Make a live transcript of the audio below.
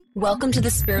Welcome to the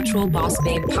Spiritual Boss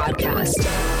Babe podcast.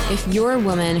 If you're a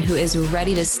woman who is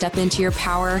ready to step into your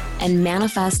power and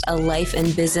manifest a life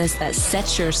and business that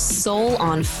sets your soul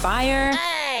on fire,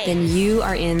 then you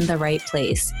are in the right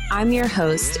place. I'm your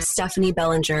host, Stephanie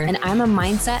Bellinger, and I'm a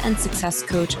mindset and success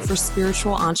coach for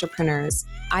spiritual entrepreneurs.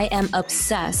 I am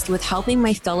obsessed with helping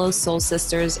my fellow soul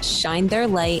sisters shine their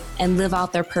light and live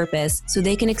out their purpose so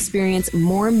they can experience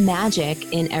more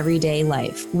magic in everyday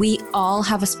life. We all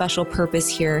have a special purpose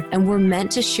here, and we're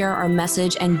meant to share our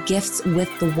message and gifts with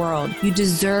the world. You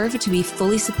deserve to be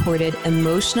fully supported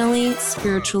emotionally,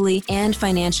 spiritually, and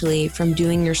financially from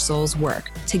doing your soul's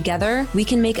work. Together, we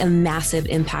can make a massive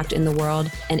impact in the world,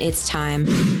 and it's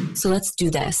time. So let's do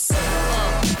this.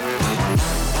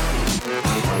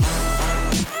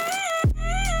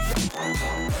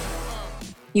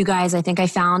 You guys, I think I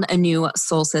found a new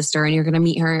soul sister, and you're going to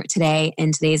meet her today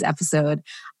in today's episode.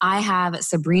 I have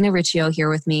Sabrina Riccio here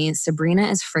with me. Sabrina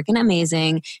is freaking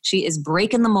amazing. She is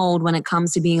breaking the mold when it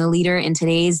comes to being a leader in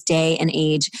today's day and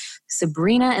age.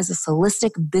 Sabrina is a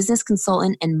holistic business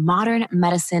consultant and modern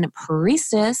medicine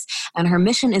priestess, and her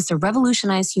mission is to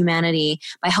revolutionize humanity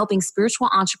by helping spiritual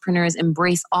entrepreneurs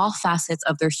embrace all facets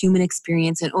of their human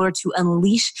experience in order to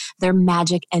unleash their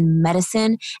magic and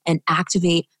medicine and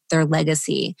activate their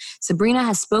legacy. Sabrina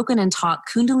has spoken and taught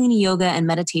Kundalini yoga and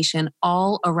meditation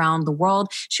all around the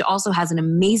world. She also has an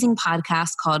amazing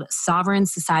podcast called Sovereign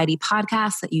Society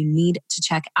Podcast that you need to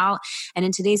check out. And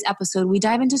in today's episode, we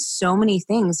dive into so many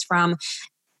things from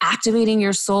activating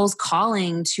your soul's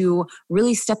calling to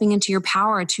really stepping into your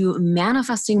power to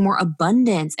manifesting more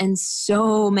abundance and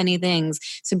so many things.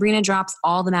 Sabrina drops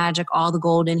all the magic, all the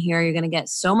gold in here. You're going to get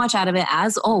so much out of it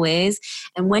as always.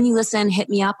 And when you listen, hit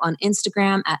me up on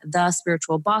Instagram at The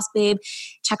Spiritual Boss Babe.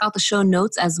 Check out the show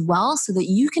notes as well so that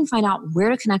you can find out where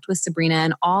to connect with Sabrina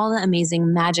and all the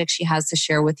amazing magic she has to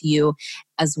share with you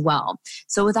as well.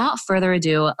 So without further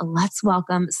ado, let's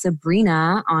welcome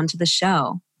Sabrina onto the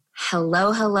show.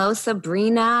 Hello,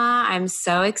 Sabrina. I'm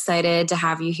so excited to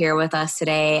have you here with us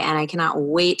today, and I cannot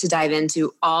wait to dive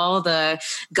into all the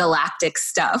galactic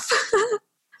stuff.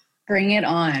 Bring it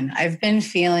on. I've been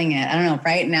feeling it. I don't know,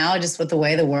 right now, just with the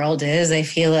way the world is, I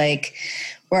feel like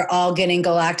we're all getting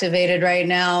galactivated right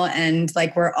now, and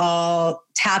like we're all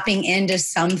tapping into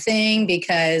something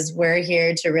because we're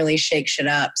here to really shake shit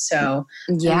up. So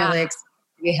yeah. I'm really excited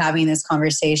to be having this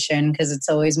conversation because it's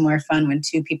always more fun when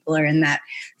two people are in that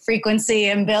frequency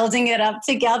and building it up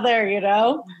together, you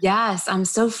know? Yes, I'm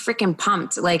so freaking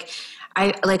pumped.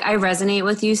 I resonate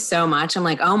with you so much. I'm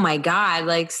like, oh my God,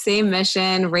 like same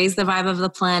mission, raise the vibe of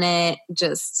the planet,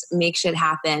 just make shit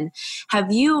happen.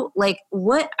 Have you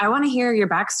I want to hear your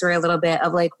backstory a little bit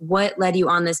of like what led you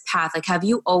on this path? Like, have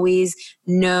you always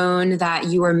known that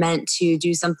you were meant to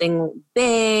do something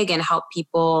big and help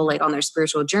people like on their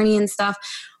spiritual journey and stuff?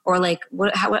 Or like,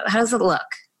 how does it look?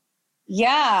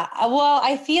 Yeah. Well,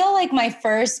 I feel like my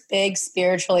first big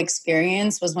spiritual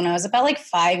experience was when I was about like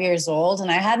 5 years old and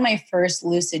I had my first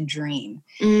lucid dream.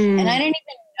 And I didn't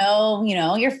even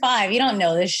know, you're 5, you don't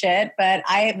know this shit, but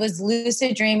I was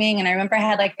lucid dreaming and I remember I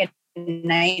had like a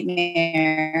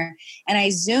nightmare and I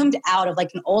zoomed out of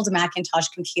like an old Macintosh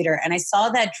computer and I saw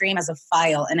that dream as a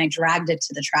file and I dragged it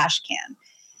to the trash can.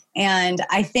 And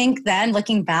I think then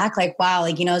looking back, like, wow,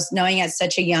 like, knowing at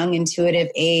such a young intuitive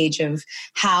age of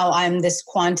how I'm this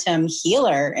quantum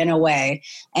healer in a way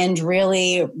and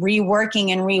really reworking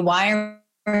and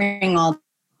rewiring all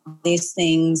these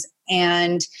things.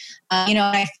 And, when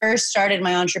I first started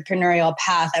my entrepreneurial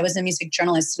path, I was a music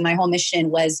journalist and my whole mission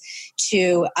was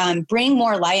to bring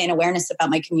more light and awareness about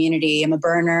my community. I'm a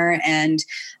burner. And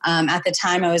at the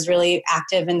time I was really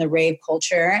active in the rave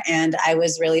culture and I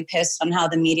was really pissed on how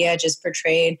the media just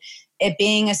portrayed it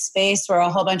being a space where a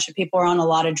whole bunch of people were on a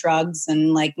lot of drugs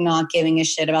and like not giving a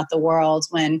shit about the world.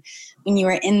 When you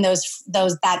were in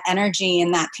that energy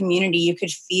in that community, you could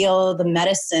feel the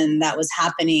medicine that was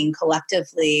happening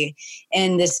collectively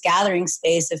in this gathering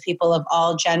space of people of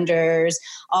all genders,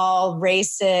 all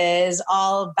races,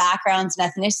 all backgrounds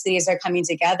and ethnicities are coming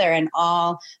together and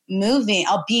all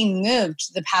being moved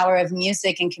to the power of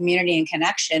music and community and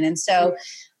connection. And so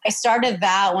I started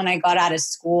that when I got out of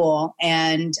school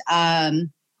and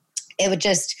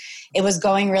it was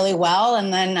going really well.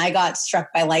 And then I got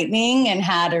struck by lightning and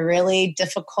had a really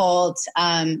difficult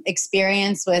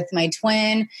experience with my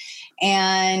twin.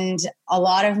 And a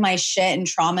lot of my shit and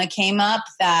trauma came up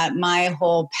that my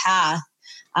whole path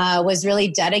was really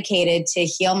dedicated to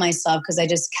heal myself because I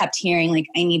just kept hearing like,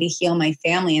 I need to heal my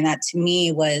family. And that to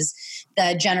me was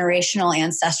the generational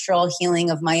ancestral healing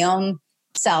of my own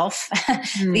self,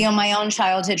 my own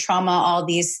childhood trauma, all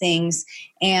these things.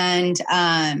 And,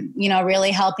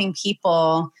 really helping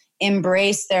people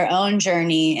embrace their own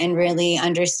journey and really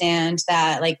understand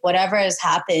that like whatever has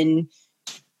happened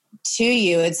to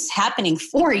you, it's happening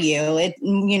for you,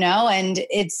 and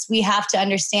we have to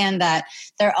understand that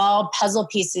they're all puzzle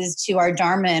pieces to our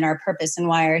dharma and our purpose and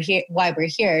why we're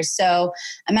here. So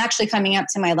I'm actually coming up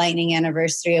to my lightning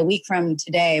anniversary. A week from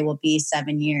today will be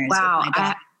 7 years. Wow. With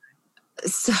my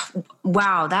daughter.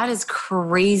 Wow. That is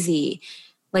crazy.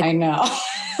 Like, I know.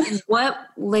 what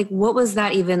was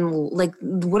that even like?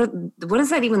 What is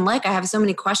that even like? I have so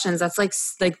many questions. That's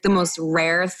like the most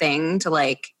rare thing to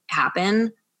like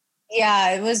happen. Yeah,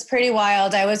 it was pretty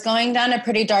wild. I was going down a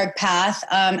pretty dark path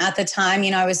at the time.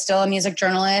 I was still a music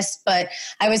journalist, but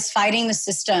I was fighting the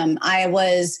system. I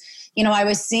was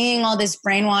seeing all this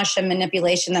brainwash and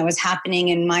manipulation that was happening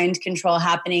and mind control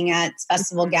happening at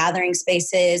festival gathering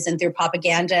spaces and through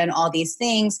propaganda and all these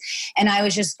things. And I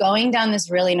was just going down this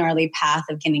really gnarly path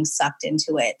of getting sucked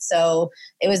into it. So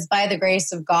it was by the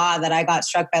grace of God that I got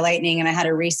struck by lightning and I had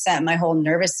to reset my whole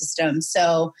nervous system.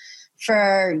 So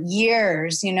for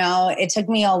years, it took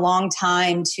me a long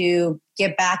time to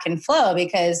get back in flow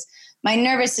because my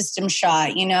nervous system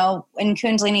shot. In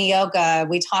Kundalini Yoga,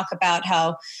 we talk about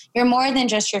how you're more than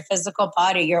just your physical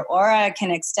body. Your aura can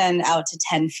extend out to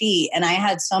 10 feet. And I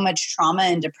had so much trauma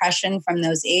and depression from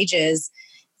those ages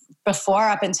before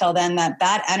up until then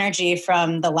that energy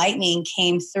from the lightning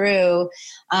came through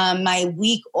my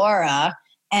weak aura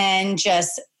and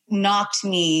just knocked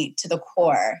me to the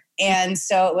core. And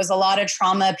so it was a lot of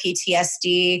trauma,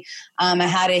 PTSD. I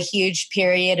had a huge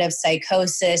period of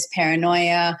psychosis,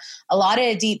 paranoia, a lot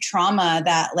of deep trauma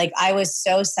that like I was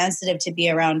so sensitive to be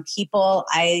around people.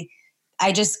 I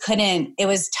just couldn't, it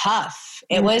was tough.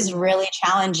 It was really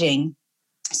challenging.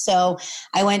 So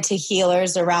I went to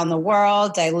healers around the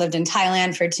world. I lived in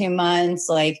Thailand for 2 months.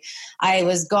 Like I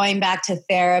was going back to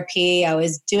therapy. I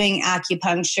was doing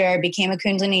acupuncture, became a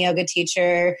Kundalini yoga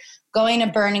teacher, going to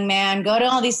Burning Man, go to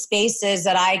all these spaces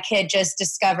that I could just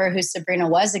discover who Sabrina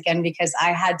was again, because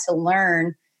I had to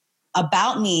learn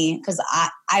about me because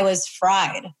I was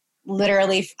fried.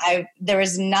 Literally, there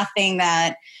was nothing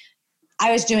that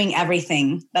I was doing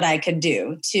everything that I could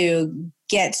do to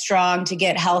get strong, to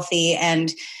get healthy.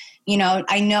 And,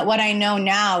 I know what I know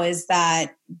now is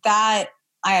that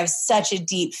I have such a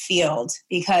deep field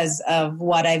because of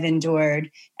what I've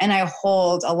endured. And I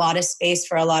hold a lot of space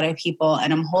for a lot of people.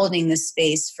 And I'm holding this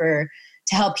space to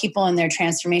help people in their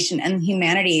transformation and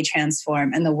humanity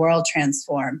transform and the world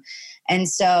transform. And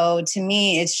so to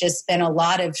me, it's just been a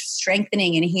lot of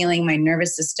strengthening and healing my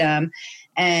nervous system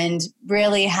and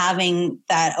really having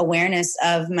that awareness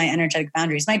of my energetic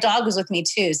boundaries. My dog was with me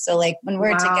too. So like when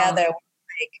we're together,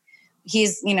 like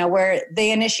he's, where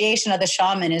the initiation of the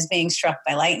shaman is being struck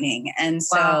by lightning. And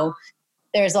so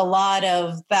there's a lot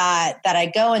of that I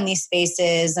go in these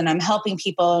spaces and I'm helping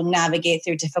people navigate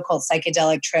through difficult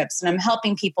psychedelic trips and I'm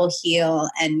helping people heal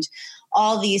and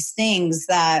all these things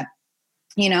that,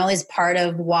 is part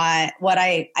of what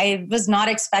I was not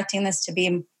expecting this to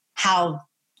be how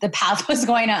the path was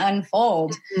going to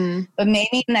unfold. But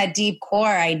maybe in that deep core,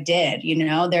 I did,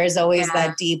 there's always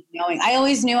that deep knowing. I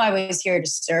always knew I was here to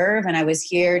serve and I was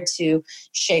here to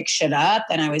shake shit up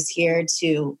and I was here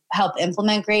to help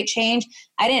implement great change.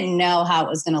 I didn't know how it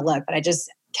was going to look, but I just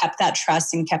kept that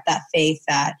trust and kept that faith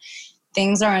that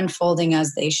things are unfolding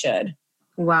as they should.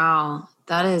 Wow.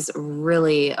 That is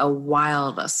really a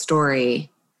wild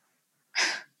story.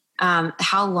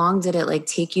 How long did it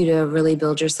take you to really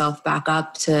build yourself back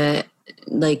up to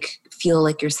feel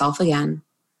like yourself again?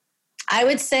 I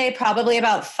would say probably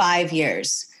about 5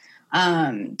 years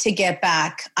to get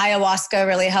back. Ayahuasca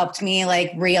really helped me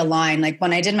realign.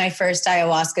 When I did my first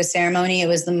ayahuasca ceremony, it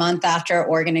was the month after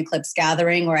Oregon Eclipse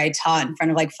Gathering where I taught in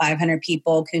front of 500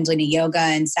 people Kundalini yoga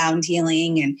and sound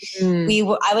healing. And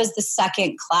I was the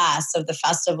second class of the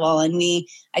festival, and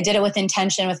I did it with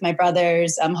intention with my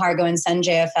brothers, Hargo and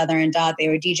Sanjay, Feather and Dot. They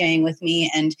were DJing with me,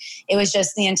 and it was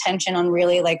just the intention on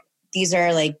really these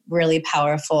are really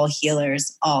powerful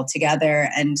healers all together,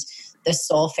 and the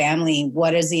soul family.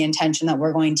 What is the intention that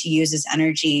we're going to use this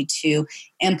energy to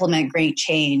implement great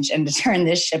change and to turn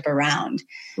this ship around?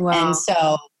 Wow. And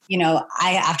so,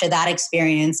 after that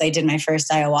experience, I did my first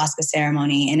ayahuasca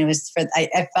ceremony, and it was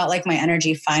I felt like my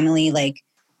energy finally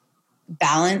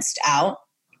balanced out.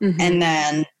 And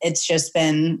then it's just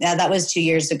been, that was 2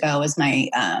 years ago was my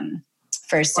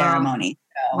first ceremony.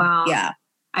 So, wow. Yeah.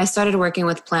 I started working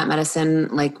with plant medicine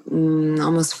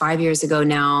almost 5 years ago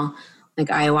now,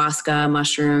 ayahuasca,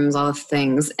 mushrooms, all the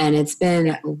things. And it's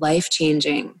been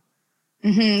life-changing.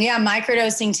 Mm-hmm. Yeah,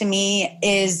 microdosing to me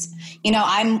is,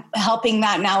 I'm helping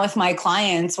that now with my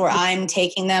clients where I'm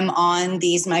taking them on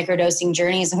these microdosing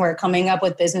journeys and we're coming up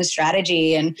with business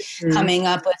strategy and coming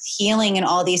up with healing and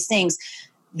all these things.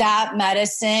 That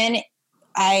medicine,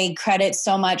 I credit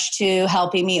so much to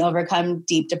helping me overcome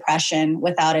deep depression,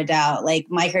 without a doubt. Like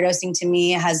microdosing to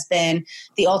me has been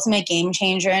the ultimate game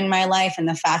changer in my life. And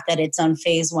the fact that it's on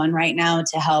phase 1 right now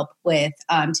to help with,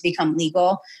 to become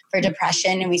legal for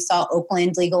depression. And we saw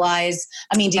Oakland decriminalize.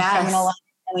 And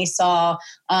we saw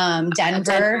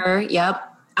Denver. Yep.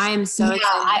 I am so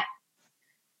excited.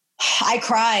 I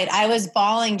cried. I was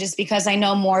bawling just because I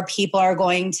know more people are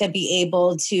going to be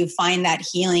able to find that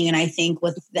healing. And I think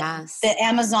with the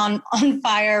Amazon on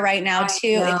fire right now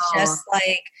too, it's just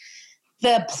like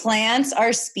the plants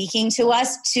are speaking to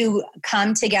us to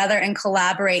come together and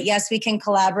collaborate. Yes, we can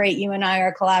collaborate. You and I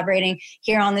are collaborating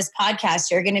here on this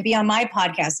podcast. You're going to be on my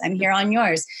podcast. I'm here on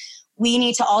yours. We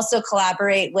need to also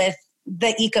collaborate with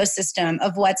the ecosystem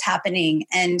of what's happening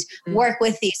and work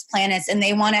with these planets, and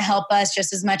they want to help us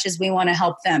just as much as we want to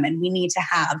help them, and we need to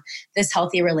have this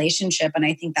healthy relationship. And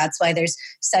I think that's why there's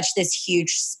such this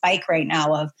huge spike right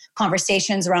now of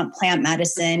conversations around plant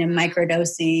medicine and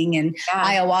microdosing and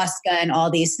ayahuasca and all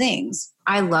these things.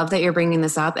 I love that you're bringing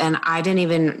this up, and I didn't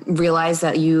even realize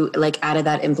that you added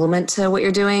that implement to what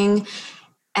you're doing.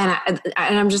 And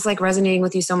I'm just resonating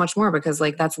with you so much more because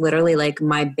that's literally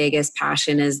my biggest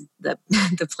passion is the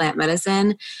plant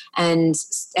medicine and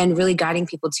really guiding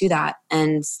people to that.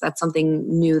 And that's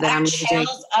something new that I'm doing.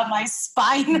 Chills up my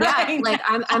spine. Yeah, right now.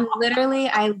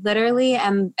 I literally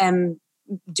am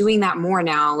doing that more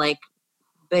now.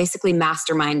 Basically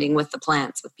masterminding with the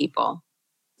plants with people.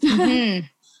 Mm-hmm.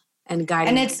 And guiding.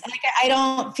 And it's I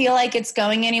don't feel like it's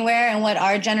going anywhere. And what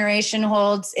our generation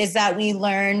holds is that we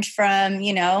learned from,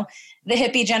 the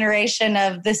hippie generation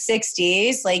of the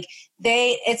 60s.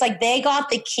 They got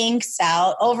the kinks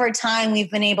out. Over time, we've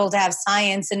been able to have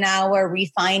science, and now we're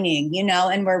refining,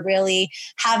 and we're really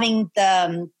having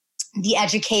the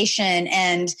education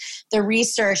and the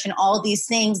research and all these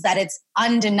things that it's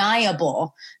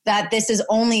undeniable that this is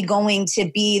only going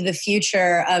to be the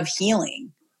future of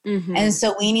healing. Mm-hmm. And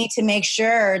so we need to make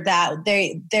sure that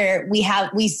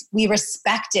we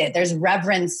respect it. There's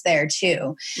reverence there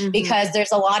too, because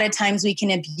there's a lot of times we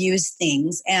can abuse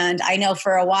things. And I know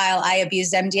for a while I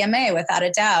abused MDMA without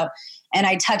a doubt. And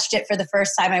I touched it for the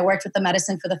first time. I worked with the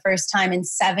medicine for the first time in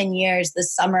 7 years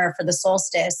this summer for the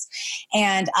solstice.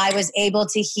 And I was able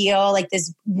to heal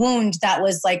this wound that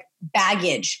was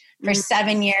baggage for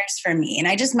 7 years for me. And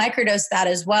I just microdosed that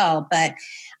as well. But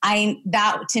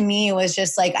that to me was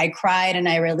just I cried and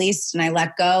I released and I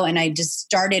let go. And I just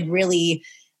started really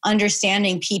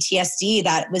understanding PTSD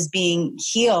that was being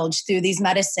healed through these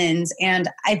medicines. And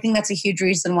I think that's a huge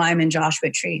reason why I'm in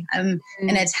Joshua Tree. I'm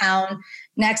in a town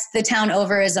the town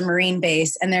over is a Marine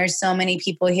base. And there's so many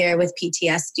people here with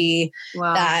PTSD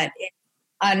that it's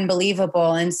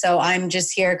unbelievable. And so I'm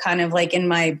just here kind of in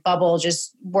my bubble,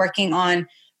 just working on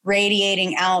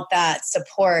radiating out that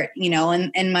support,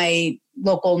 in my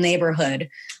local neighborhood.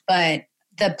 But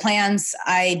the plans,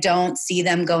 I don't see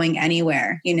them going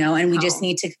anywhere, and we just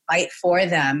need to fight for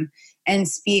them and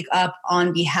speak up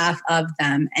on behalf of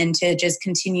them and to just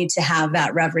continue to have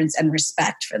that reverence and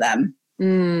respect for them.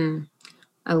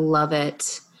 I love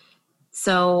it.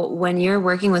 So when you're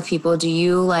working with people, do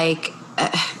you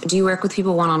work with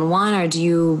people one-on-one, or do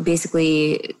you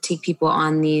basically take people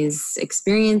on these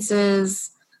experiences?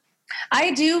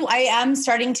 I do. I am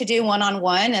starting to do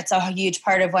one-on-one. It's a huge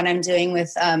part of what I'm doing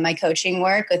with my coaching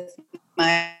work, with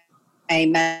my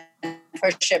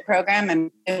mentorship program.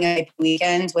 I'm doing a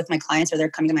weekend with my clients, or they're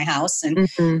coming to my house and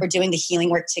we're doing the healing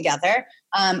work together.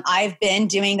 I've been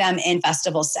doing them in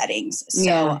festival settings.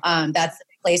 So that's the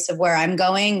place of where I'm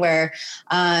going, where,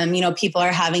 people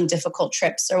are having difficult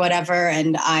trips or whatever.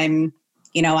 And I'm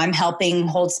helping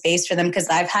hold space for them because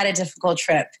I've had a difficult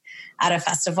trip at a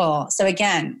festival. So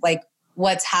again,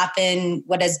 what's happened,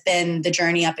 what has been the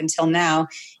journey up until now,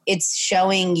 it's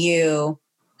showing you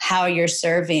how you're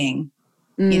serving,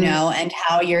 and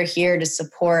how you're here to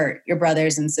support your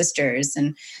brothers and sisters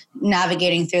and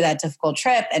navigating through that difficult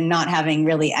trip and not having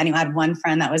really anyone. I had one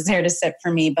friend that was there to sit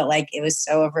for me, but it was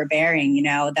so overbearing,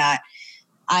 that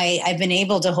I've been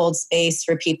able to hold space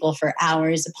for people for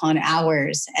hours upon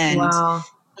hours and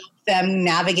them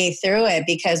navigate through it,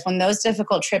 because when those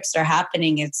difficult trips are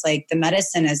happening, it's the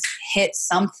medicine has hit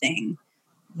something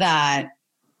that's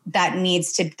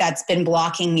been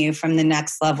blocking you from the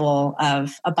next level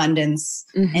of abundance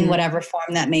in whatever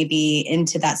form that may be,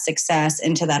 into that success,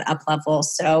 into that up level.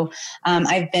 So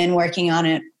I've been working on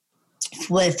it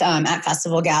with at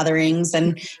festival gatherings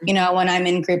and when I'm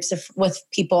in groups with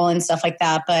people and stuff like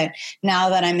that. But now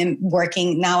that I'm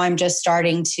working, now I'm just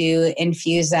starting to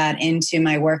infuse that into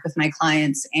my work with my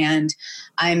clients, and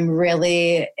I'm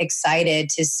really excited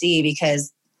to see,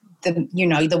 because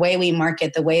the way we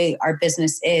market, the way our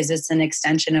business is, it's an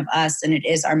extension of us, and it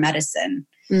is our medicine.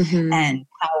 And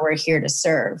how we're here to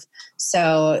serve.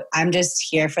 So I'm just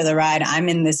here for the ride. I'm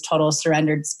in this total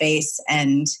surrendered space,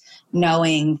 and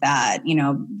knowing that,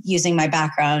 using my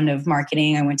background of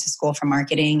marketing, I went to school for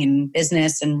marketing and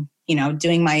business, and,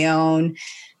 building my own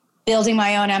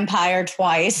empire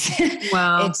twice.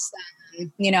 Wow. It's,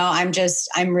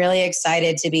 I'm really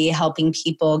excited to be helping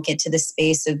people get to the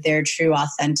space of their true,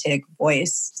 authentic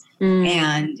voice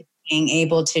and being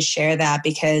able to share that,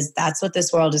 because that's what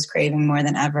this world is craving more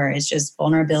than ever, is just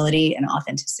vulnerability and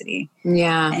authenticity.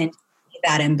 Yeah. And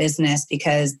that in business,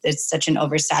 because it's such an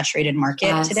oversaturated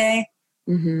market today.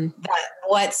 That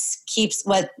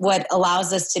what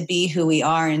allows us to be who we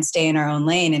are and stay in our own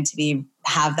lane and to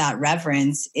have that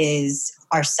reverence is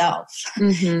ourself.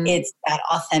 It's that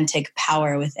authentic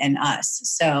power within us.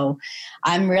 So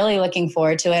I'm really looking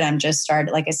forward to it. I'm just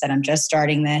starting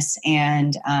this,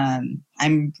 and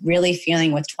I'm really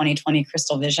feeling with 2020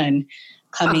 Crystal Vision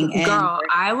coming in. Girl,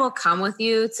 I will come with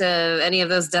you to any of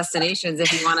those destinations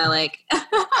if you want to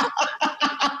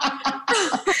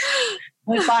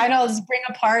Fine, I'll just bring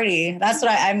a party. That's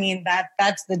what I mean.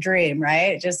 That's the dream,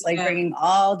 right? Just bringing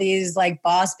all these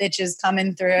boss bitches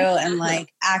coming through and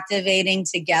activating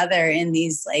together in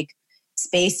these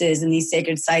spaces and these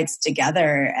sacred sites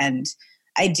together. And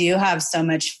I do have so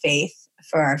much faith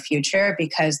for our future,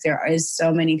 because there is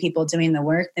so many people doing the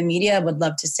work. The media would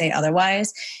love to say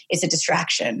otherwise. It's a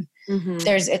distraction.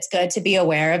 It's good to be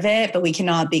aware of it, but we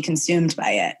cannot be consumed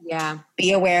by it. Yeah.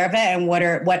 Be aware of it, and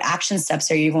what action steps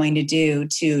are you going to do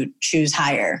to choose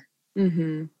higher?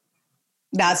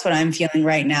 That's what I'm feeling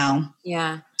right now.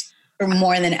 Yeah. For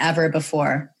more than ever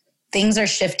before. Things are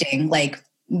shifting.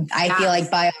 I feel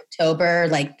like by October,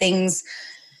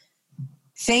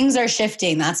 things are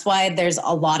shifting. That's why there's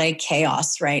a lot of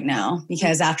chaos right now,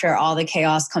 because after all the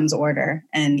chaos comes order,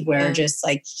 and we're just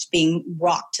being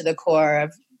rocked to the core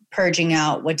of purging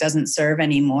out what doesn't serve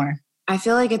anymore. I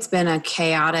feel like it's been a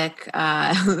chaotic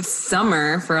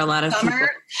summer for a lot of people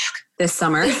this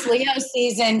summer. This Leo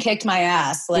season kicked my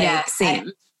ass.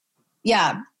 Same.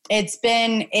 It's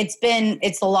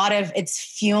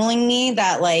fueling me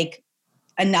that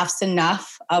enough's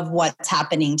enough of what's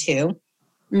happening too.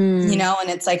 And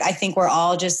it's I think we're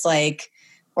all just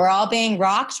we're all being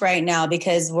rocked right now,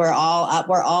 because we're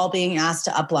all being asked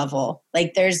to up level.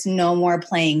 There's no more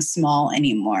playing small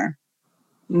anymore.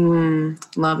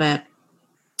 Love it.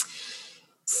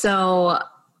 So,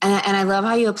 and I love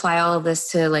how you apply all of this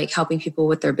to helping people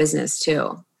with their business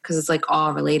too, because it's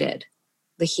all related.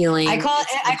 The healing. I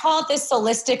call it this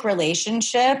holistic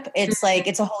relationship. It's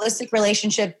it's a holistic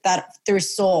relationship that through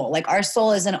soul. Our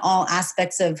soul is in all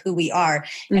aspects of who we are,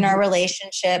 in our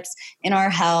relationships, in our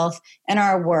health, in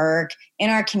our work, in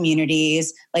our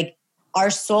communities. Our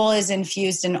soul is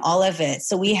infused in all of it.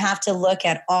 So we have to look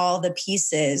at all the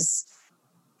pieces.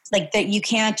 That you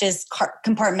can't just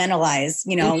compartmentalize,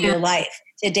 your life.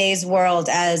 Today's world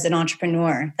as an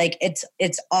entrepreneur, it's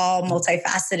all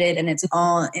multifaceted and it's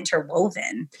all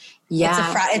interwoven.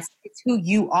 Yeah. It's who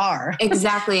you are.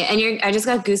 Exactly. And I just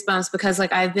got goosebumps, because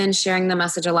I've been sharing the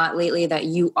message a lot lately that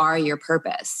you are your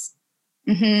purpose.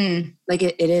 It is.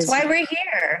 That's why we're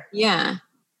here. Yeah.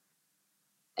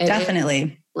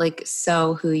 Definitely.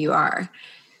 So who you are.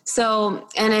 So,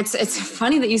 and it's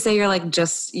funny that you say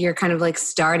you're kind of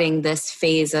starting this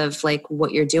phase of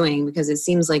what you're doing, because it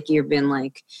seems like you've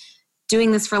been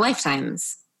doing this for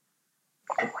lifetimes.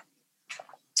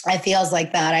 It feels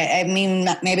like that. I mean,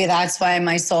 maybe that's why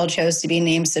my soul chose to be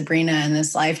named Sabrina in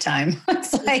this lifetime.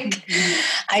 It's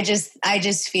I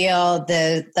just feel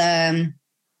the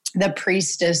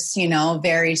priestess,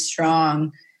 very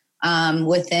strong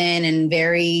within, and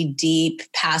very deep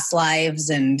past lives,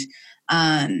 and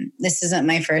this isn't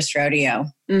my first rodeo.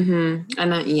 I'm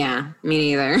not, me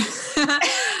neither.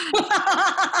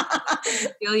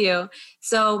 Feel you.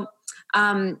 So,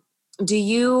 are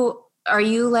you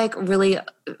really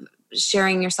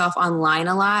sharing yourself online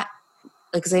a lot?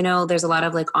 Because I know there's a lot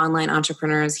of online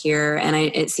entrepreneurs here, and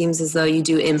it seems as though you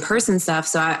do in-person stuff.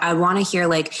 So I want to hear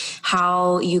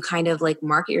how you kind of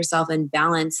market yourself and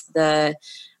balance the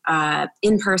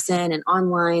in-person and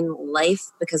online life,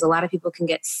 because a lot of people can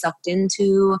get sucked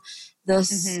into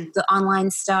the online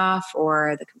stuff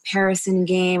or the comparison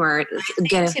game, or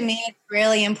to me it's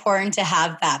really important to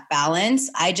have that balance.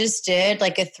 I just did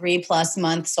a 3+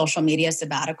 month social media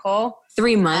sabbatical.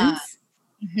 3 months?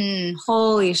 Mm-hmm.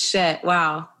 Holy shit.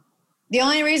 Wow. The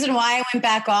only reason why I went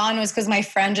back on was because my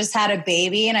friend just had a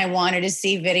baby and I wanted to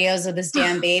see videos of this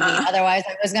damn baby. Otherwise,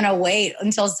 I was going to wait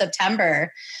until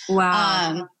September.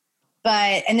 Wow.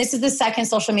 And this is the second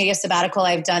social media sabbatical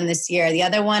I've done this year. The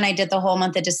other one, I did the whole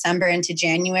month of December into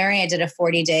January. I did a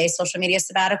 40-day social media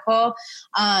sabbatical.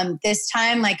 This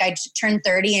time, like I turned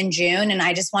 30 in June and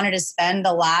I just wanted to spend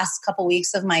the last couple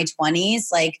weeks of my 20s,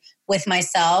 like with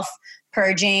myself,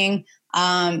 purging,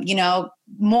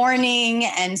 mourning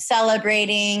and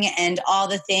celebrating and all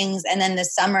the things. And then the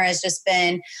summer has just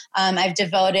been, I've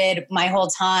devoted my whole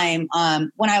time.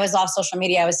 When I was off social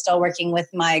media, I was still working with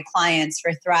my clients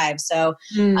for Thrive. So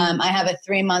I have a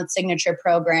 3-month signature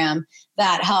program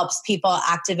that helps people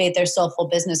activate their soulful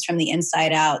business from the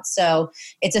inside out. So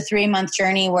it's a 3-month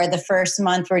journey where the first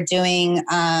month we're doing,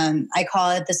 I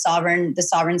call it the Sovereign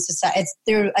Society. It's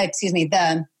through,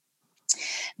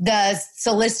 the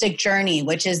Solistic Journey,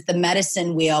 which is the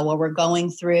medicine wheel where we're going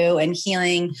through and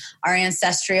healing our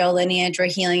ancestral lineage, we're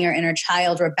healing our inner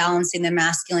child, we're balancing the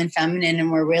masculine, feminine, and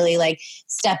we're really like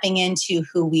stepping into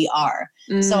who we are.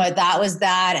 So that was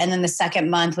that. And then the second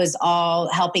month was all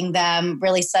helping them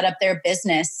really set up their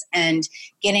business and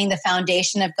getting the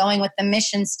foundation of going with the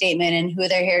mission statement and who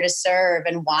they're here to serve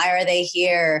and why are they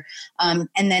here. And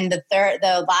then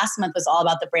the last month was all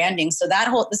about the branding. So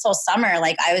this whole summer,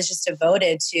 like I was just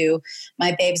devoted to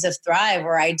my Babes of Thrive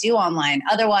where I do online.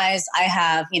 Otherwise I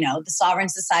have, the Sovereign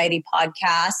Society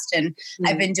podcast and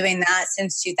I've been doing that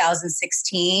since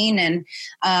 2016. And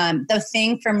the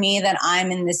thing for me that I'm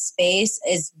in this space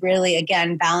is really,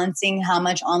 again, balancing how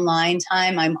much online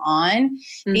time I'm on,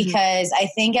 because I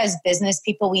think as business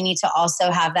people, we need to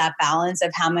also have that balance of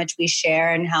how much we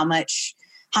share and how much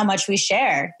we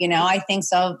share. I think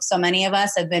so many of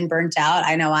us have been burnt out.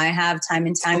 I know I have time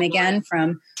and time again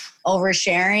from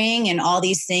oversharing and all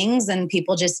these things, and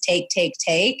people just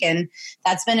take. And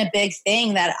that's been a big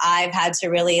thing that I've had to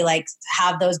really like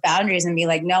have those boundaries and be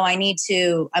like, no, I'm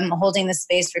holding the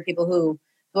space for people who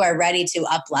are ready to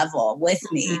up level with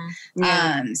me.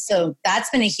 So that's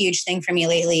been a huge thing for me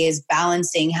lately is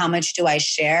balancing how much do I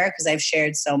share, because I've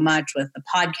shared so much with the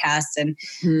podcast and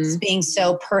it's being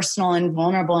so personal and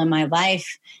vulnerable in my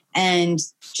life. And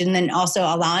then also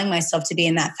allowing myself to be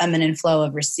in that feminine flow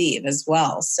of receive as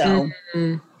well. So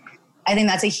I think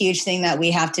that's a huge thing that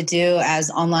we have to do as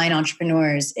online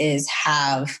entrepreneurs is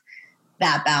have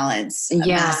that balance of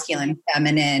masculine,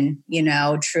 feminine,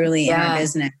 truly in our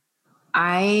business.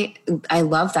 I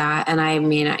love that. And I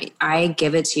mean, I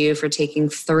give it to you for taking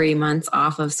 3 months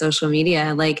off of social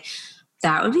media. Like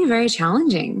that would be very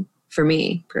challenging for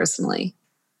me personally.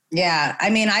 Yeah. I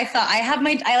mean, like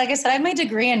I said, I have my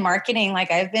degree in marketing.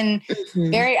 Like I've been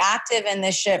very active in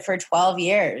this shit for 12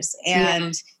 years.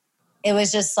 And it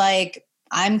was just like,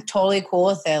 I'm totally cool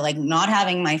with it. Like not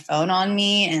having my phone on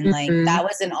me. And like, that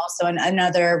was also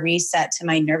another reset to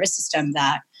my nervous system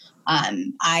that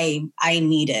I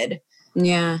needed.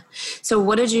 Yeah. So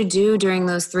what did you do during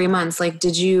those 3 months? Like,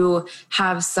 did you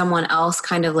have someone else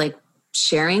kind of like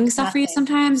sharing stuff for you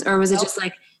sometimes? Or was it just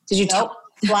like, did you tell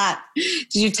flat?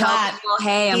 Did you tell people,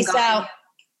 hey, I'm Peace going? Out.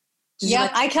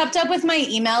 Yeah, I kept up with my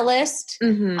email list.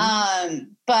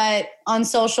 But on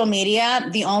social media,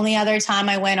 the only other time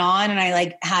I went on and I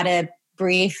like had a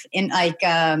brief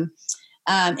interruption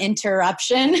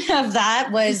of that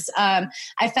was I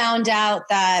found out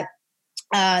that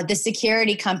the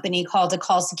security company called A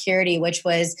Call Security, which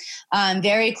was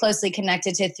very closely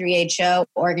connected to 3HO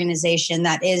organization,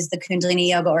 that is the Kundalini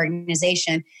Yoga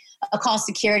organization. A Call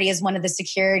Security is one of the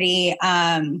security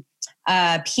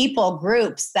people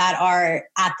groups that are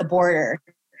at the border.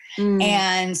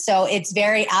 And so it's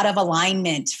very out of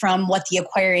alignment from what the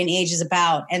Aquarian age is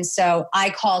about. And so I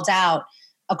called out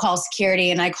A Call Security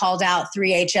and I called out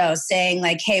 3HO saying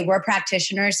like, hey, we're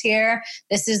practitioners here.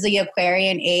 This is the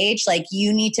Aquarian age. Like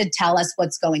you need to tell us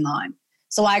what's going on.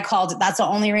 So I called, that's the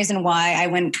only reason why I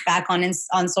went back on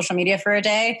social media for a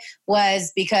day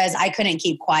was because I couldn't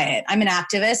keep quiet. I'm an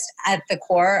activist at the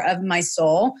core of my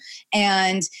soul,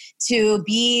 and to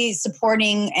be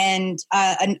supporting and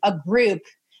a group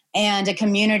and a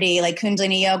community like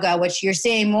Kundalini Yoga, which you're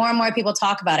seeing more and more people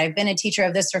talk about. I've been a teacher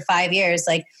of this for 5 years.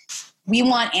 Like we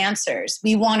want answers.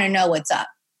 We want to know what's up.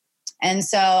 And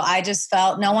so I just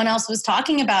felt no one else was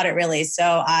talking about it really.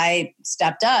 So I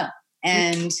stepped up,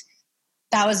 and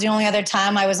that was the only other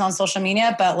time I was on social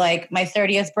media. But like my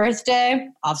 30th birthday,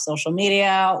 off social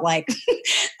media, like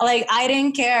I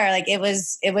didn't care. Like it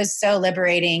was so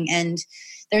liberating. And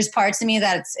there's parts of me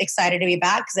that's excited to be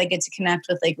back because I get to connect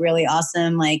with like really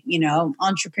awesome, like,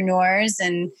 entrepreneurs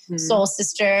and soul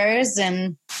sisters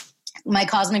and my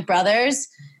cosmic brothers.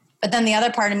 But then the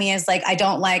other part of me is like, I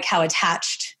don't like how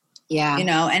attached, you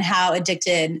know, and how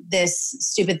addicted this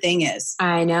stupid thing is.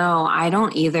 I know. I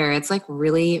don't either. It's like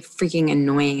really freaking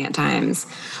annoying at times.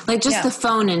 Like just the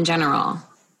phone in general.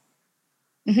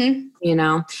 Mm-hmm. You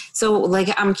know? So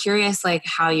like, I'm curious, like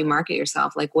how you market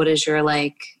yourself. Like what is your,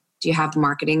 like, do you have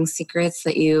marketing secrets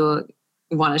that you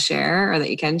want to share or that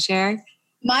you can share?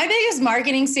 My biggest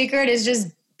marketing secret is just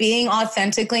being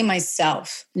authentically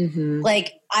myself. Mm-hmm.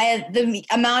 Like the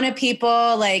amount of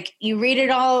people, like you read it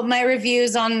all, my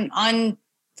reviews on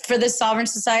for the Sovereign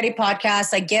Society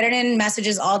podcast, I get it in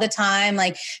messages all the time,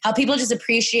 like how people just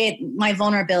appreciate my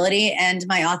vulnerability and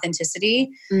my authenticity.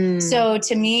 So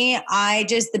to me,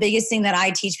 the biggest thing that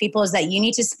I teach people is that you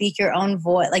need to speak your own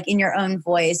voice, like in your own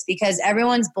voice, because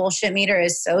everyone's bullshit meter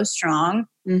is so strong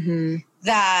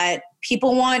that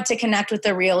people want to connect with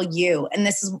the real you. And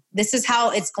this is how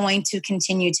it's going to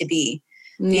continue to be.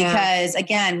 Because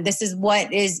again,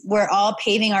 we're all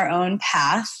paving our own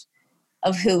path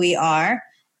of who we are.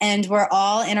 And we're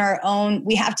all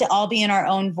we have to all be in our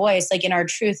own voice, like in our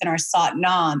truth and our Sat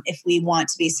Nam, if we want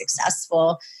to be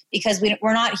successful, because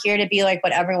we're not here to be like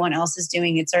what everyone else is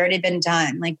doing. It's already been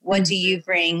done. Like, what do you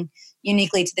bring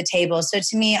uniquely to the table? So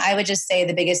to me, I would just say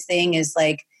the biggest thing is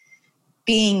like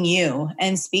being you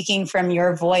and speaking from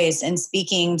your voice and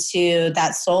speaking to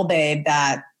that soul babe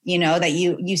that, you know, that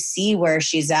you see where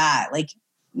she's at, like,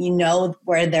 you know,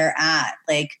 where they're at.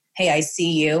 Like, hey, I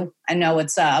see you. I know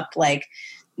what's up. Like,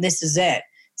 this is it.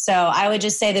 So I would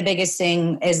just say the biggest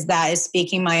thing is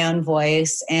speaking my own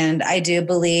voice. And I do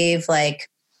believe like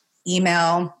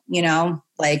email, you know,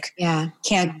 like you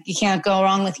can't go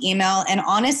wrong with email. And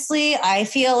honestly, I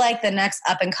feel like the next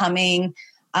up and coming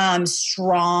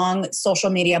strong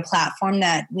social media platform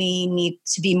that we need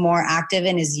to be more active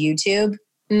in is YouTube.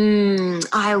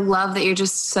 I love that you're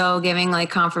just so giving like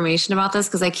confirmation about this,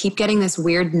 because I keep getting this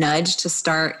weird nudge to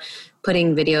start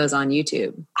putting videos on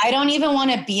YouTube. I don't even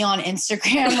want to be on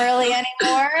Instagram really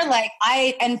anymore.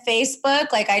 And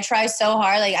Facebook, like I try so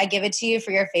hard. Like I give it to you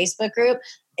for your Facebook group.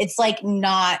 It's like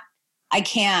I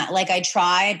can't, like I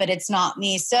try, but it's not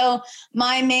me. So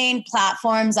my main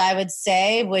platforms, I would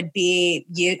say, would be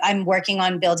I'm working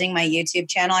on building my YouTube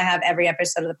channel. I have every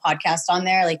episode of the podcast on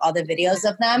there, like all the videos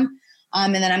of them.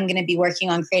 And then I'm going to be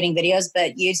working on creating videos,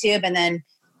 but YouTube and then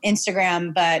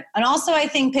Instagram. And also I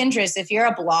think Pinterest, if you're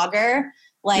a blogger,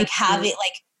 like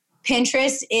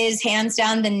Pinterest is hands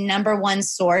down the number one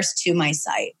source to my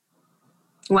site.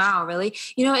 Wow, really?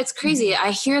 You know, it's crazy.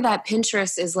 I hear that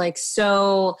Pinterest is like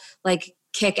so like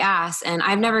kick ass, and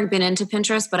I've never been into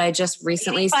Pinterest, but I just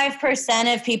recently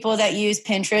 5% of people that use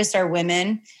Pinterest are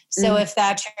women. So if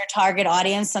that's your target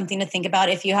audience, something to think about.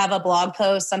 If you have a blog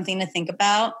post, something to think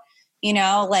about, you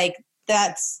know, like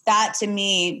that's that to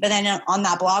me. But then on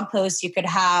that blog post, you could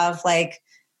have like,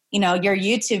 you know, your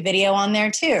YouTube video on there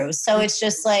too. So it's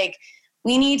just like,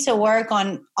 we need to work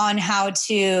on how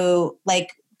to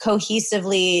like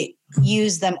cohesively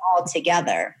use them all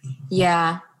together.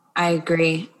 Yeah, I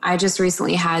agree. I just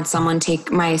recently had someone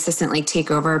my assistant like take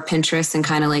over Pinterest and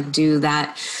kind of like do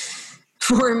that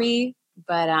for me.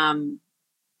 But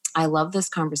I love this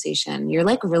conversation. You're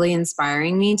like really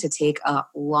inspiring me to take a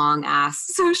long ass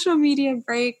social media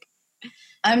break.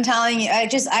 I'm telling you,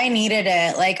 I needed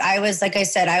it. Like I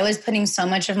said, I was putting so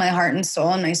much of my heart and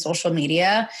soul in my social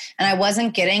media and I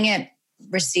wasn't getting it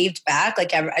received back.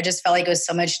 Like I just felt like it was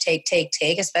so much take,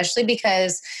 especially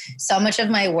because so much of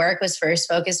my work was first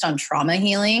focused on trauma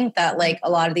healing, that like a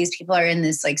lot of these people are in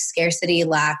this like scarcity,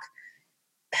 lack,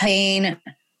 pain,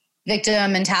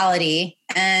 victim mentality.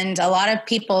 And a lot of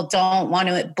people don't want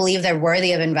to believe they're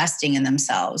worthy of investing in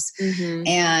themselves. Mm-hmm.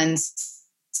 And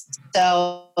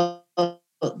so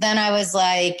then I was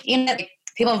like, you know,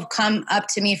 people have come up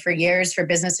to me for years for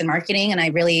business and marketing. And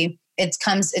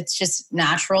it's just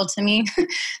natural to me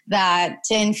that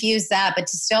to infuse that, but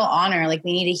to still honor, like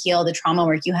we need to heal the trauma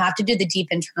work. You have to do the deep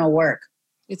internal work.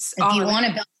 If you want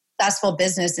to build a successful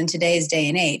business in today's day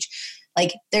and age,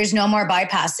 like there's no more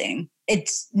bypassing.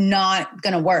 It's not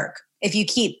going to work. If you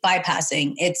keep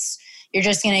bypassing, you're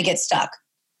just going to get stuck.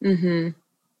 Mm-hmm.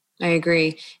 I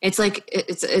agree. It's like,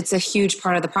 it's a huge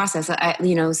part of the process.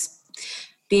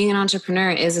 Being an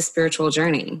entrepreneur is a spiritual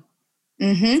journey.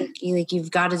 Mm-hmm. Like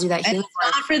you've got to do that healing.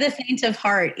 It's not for the faint of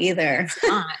heart either. It's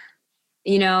not.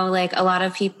 You know, like a lot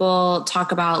of people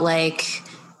talk about like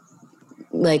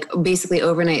basically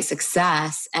overnight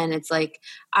success. And it's like,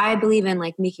 I believe in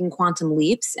like making quantum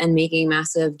leaps and making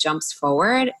massive jumps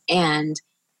forward. And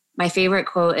my favorite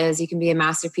quote is, you can be a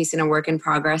masterpiece and a work in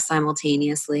progress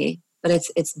simultaneously, but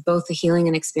it's both the healing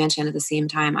and expansion at the same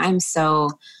time. I'm so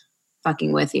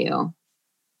fucking with you.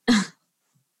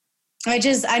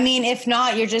 I mean, if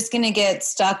not, you're just going to get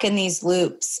stuck in these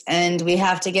loops, and we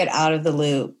have to get out of the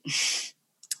loop.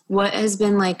 What has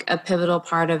been like a pivotal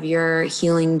part of your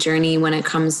healing journey when it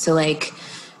comes to like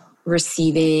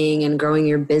receiving and growing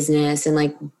your business and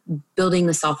like building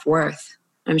the self-worth?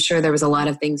 I'm sure there was a lot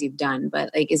of things you've done,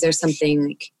 but like, is there something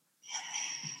like...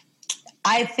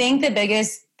 I think the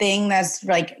biggest thing that's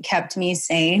like kept me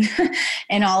sane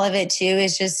and all of it too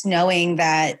is just knowing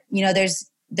that, you know, there's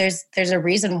a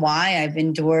reason why I've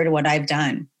endured what I've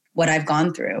done, what I've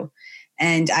gone through.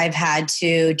 And I've had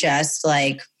to just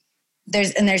like,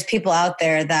 there's people out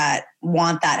there that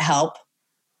want that help.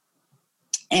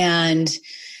 And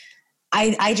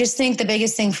I just think the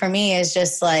biggest thing for me is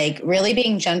just like really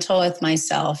being gentle with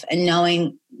myself and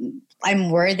knowing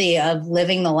I'm worthy of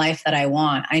living the life that I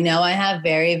want. I know I have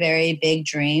very, very big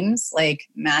dreams, like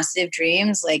massive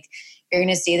dreams. Like you're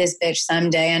going to see this bitch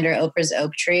someday under Oprah's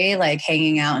oak tree, like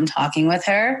hanging out and talking with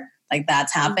her. Like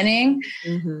that's happening.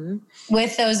 Mm-hmm.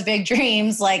 With those big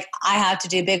dreams, like I have to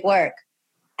do big work.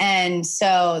 And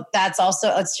so that's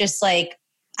also, it's just like,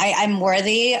 I'm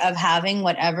worthy of having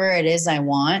whatever it is I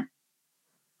want.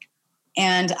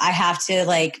 And I have to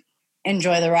like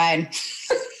enjoy the ride.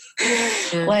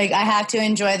 Yeah. Like I have to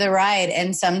enjoy the ride.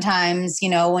 And sometimes, you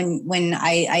know, when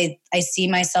I see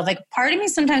myself, like part of me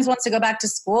sometimes wants to go back to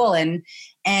school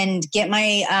and get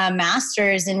my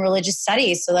master's in religious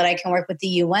studies so that I can work with the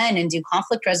UN and do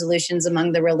conflict resolutions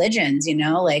among the religions, you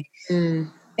know, like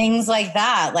things like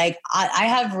that. Like I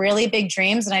have really big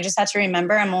dreams, and I just have to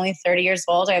remember I'm only 30 years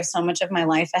old. I have so much of my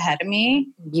life ahead of me.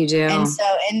 You do. And so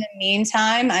in the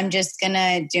meantime, I'm just going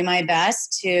to do my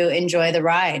best to enjoy the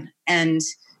ride and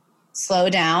slow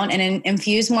down and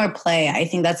infuse more play. I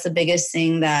think that's the biggest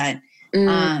thing that,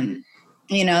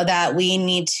 you know, that we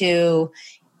need to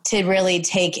really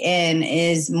take in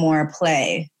is more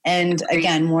play. And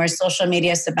again, more social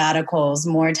media sabbaticals,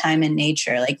 more time in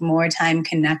nature, like more time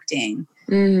connecting.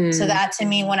 So that to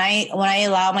me, when I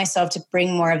allow myself to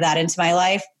bring more of that into my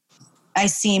life, I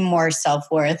see more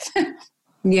self-worth.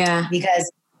 Yeah.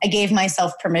 Because I gave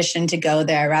myself permission to go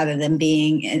there rather than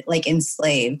being like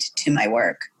enslaved to my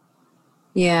work.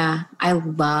 Yeah, I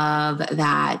love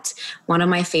that. One of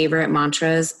my favorite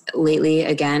mantras lately,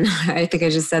 again, I think I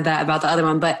just said that about the other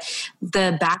one, but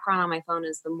the background on my phone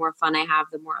is the more fun I have,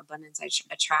 the more abundance I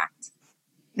attract.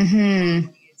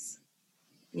 Mm-hmm.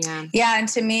 Yeah. Yeah. And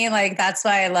to me, like, that's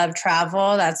why I love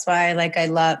travel. That's why, like, I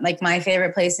love, like, my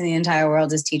favorite place in the entire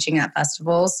world is teaching at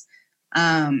festivals.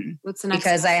 What's the next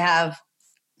because one? I have,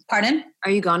 pardon?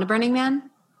 Are you going to Burning Man?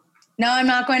 No, I'm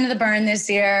not going to the Burn this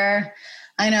year.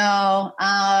 I know.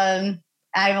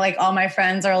 I like all my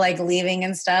friends are like leaving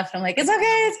and stuff. I'm like, it's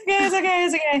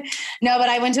okay. No, but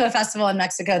I went to a festival in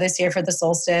Mexico this year for the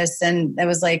solstice, and it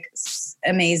was like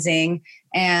amazing.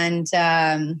 And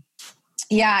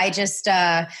yeah, I just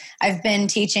I've been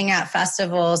teaching at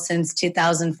festivals since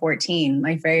 2014.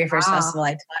 My very first festival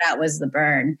I taught at was the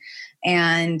Burn,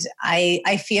 and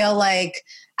I feel like,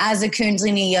 as a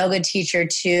Kundalini yoga teacher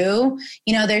too,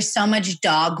 you know, there's so much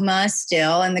dogma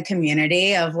still in the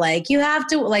community of like, you have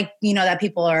to, like, you know, that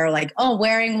people are like, oh,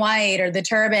 wearing white or the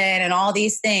turban and all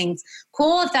these things.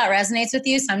 Cool if that resonates with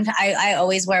you. Sometimes I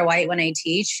always wear white when I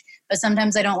teach, but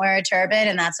sometimes I don't wear a turban,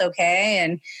 and that's okay.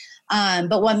 And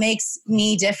but what makes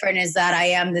me different is that I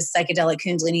am this psychedelic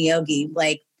Kundalini yogi.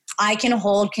 Like I can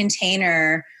hold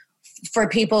container for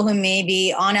people who may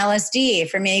be on LSD,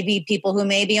 for maybe people who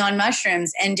may be on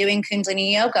mushrooms and doing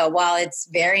Kundalini yoga. While it's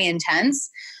very intense,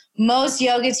 most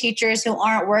yoga teachers who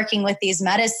aren't working with these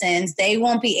medicines, they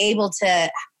won't be able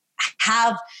to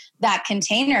have that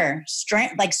container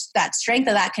strength, like that strength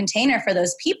of that container for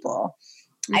those people.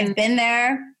 I've been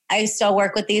there. I still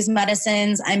work with these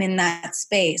medicines. I'm in that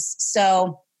space.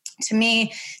 So to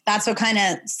me, that's what kind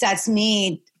of sets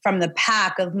me from the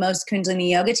pack of most Kundalini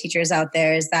yoga teachers out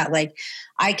there, is that like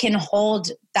I can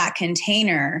hold that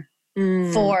container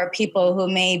for people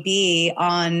who may be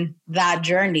on that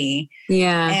journey.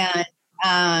 Yeah.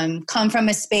 And come from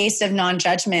a space of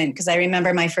non-judgment. Because I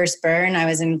remember my first burn, I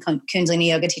was in Kundalini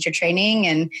yoga teacher training,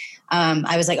 and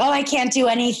I was like, oh, I can't do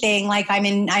anything. Like I'm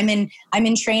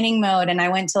in training mode. And I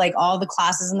went to like all the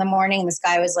classes in the morning, and this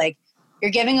guy was like, you're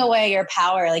giving away your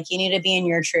power. Like you need to be in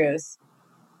your truth.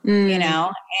 You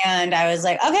know? And I was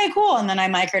like, okay, cool. And then I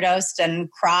microdosed and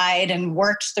cried and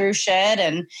worked through shit,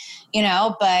 and, you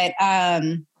know, but,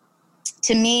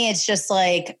 to me, it's just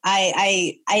like,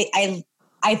 I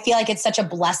feel like it's such a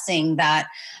blessing that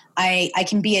I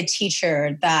can be a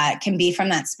teacher that can be from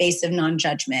that space of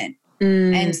non-judgment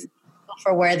and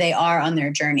for where they are on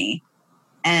their journey.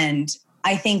 And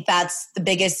I think that's the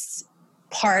biggest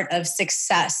part of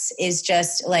success, is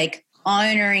just like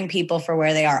honoring people for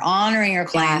where they are, honoring your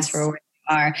clients Yes. for where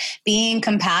they are, being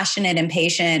compassionate and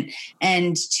patient,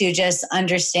 and to just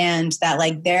understand that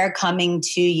like they're coming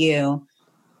to you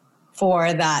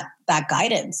for that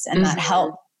guidance and that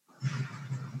help.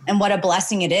 And what a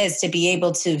blessing it is to be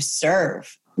able to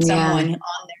serve someone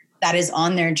that is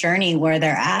on their journey where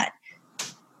they're at.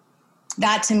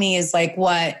 That to me is like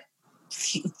what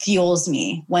fuels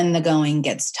me when the going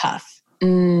gets tough.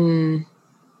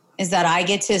 Is that I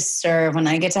get to serve and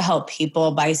I get to help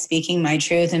people by speaking my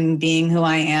truth and being who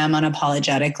I am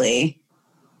unapologetically.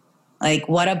 Like,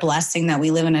 what a blessing that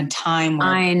we live in a time where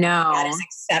I know that is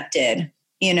accepted,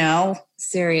 you know?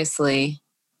 Seriously.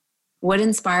 What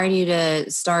inspired you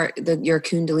to start your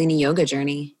Kundalini yoga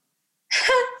journey?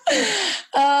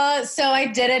 So I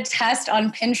did a test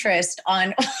on Pinterest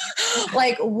on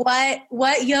like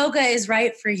what yoga is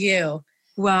right for you.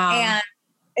 Wow. And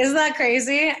isn't that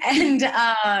crazy? And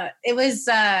it was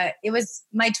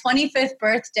my 25th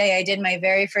birthday. I did my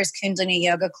very first Kundalini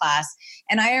yoga class,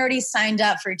 and I already signed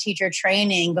up for teacher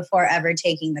training before ever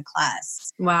taking the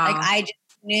class. Wow. Like I just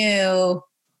knew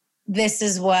this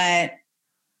is what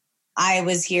I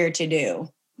was here to do.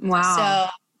 Wow. So,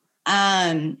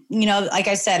 you know, like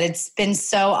I said, it's been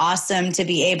so awesome to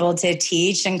be able to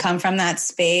teach and come from that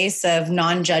space of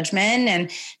non-judgment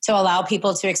and to allow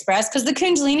people to express, because the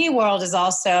Kundalini world is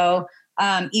also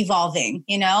evolving,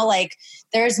 you know, like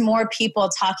there's more people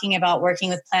talking about working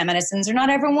with plant medicines, or not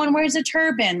everyone wears a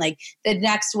turban. Like the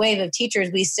next wave of teachers,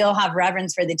 we still have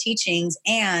reverence for the teachings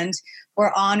and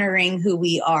we're honoring who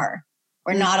we are.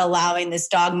 We're not allowing this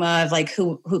dogma of like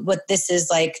what this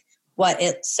is, like what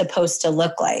it's supposed to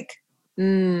look like.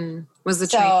 Was the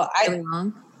training really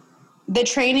long? The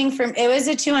training it was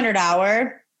a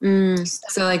 200-hour.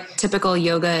 So like typical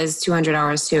yoga is 200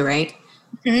 hours too, right?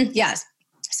 Yes.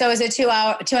 So it was a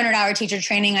 200-hour teacher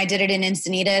training. I did it in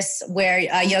Encinitas, where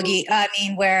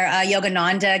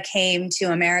Yogananda came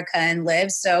to America and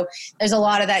lived. So there's a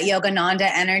lot of that Yogananda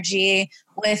energy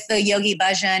with the Yogi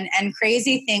Bhajan. And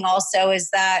crazy thing also is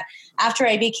that after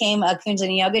I became a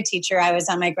Kundalini yoga teacher, I was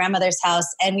at my grandmother's house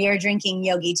and we were drinking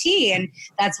yogi tea. And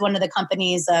that's one of the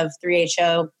companies of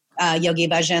 3HO, Yogi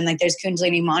Bhajan. Like there's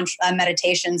Kundalini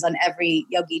meditations on every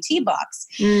yogi tea box.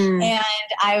 And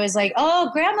I was like,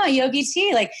 oh, grandma, yogi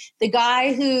tea. Like the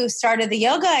guy who started the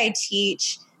yoga I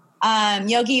teach,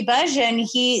 Yogi Bhajan,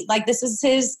 this is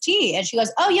his tea. And she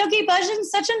goes, oh, Yogi Bhajan's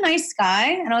such a nice guy.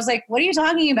 And I was like, what are you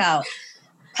talking about?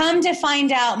 Come to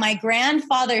find out, my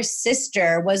grandfather's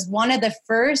sister was one of the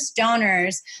first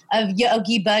donors of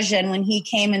Yogi Bhajan when he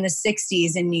came in the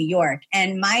 60s in New York.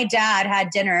 And my dad had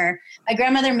dinner. My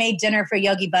grandmother made dinner for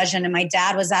Yogi Bhajan, and my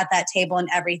dad was at that table and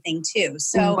everything too.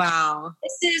 So wow.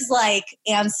 This is like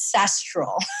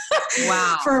ancestral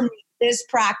for me, this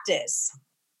practice.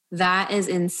 That is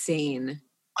insane.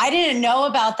 I didn't know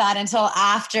about that until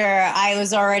after I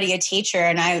was already a teacher,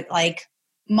 and I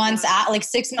 6 months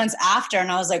after, and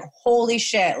I was like, holy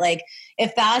shit, like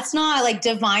if that's not like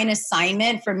divine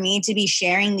assignment for me to be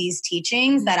sharing these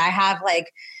teachings, that I have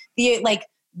like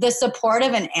the support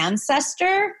of an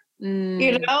ancestor,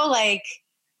 you know, like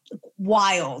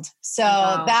wild. So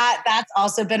that's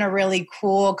also been a really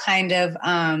cool kind of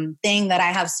thing that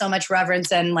I have so much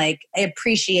reverence and like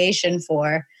appreciation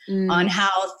for on how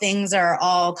things are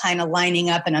all kind of lining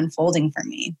up and unfolding for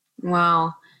me.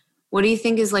 Wow. What do you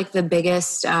think is like the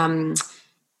biggest thing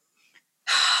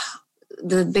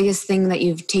that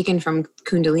you've taken from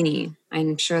Kundalini?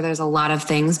 I'm sure there's a lot of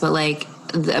things, but like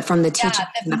from the teaching.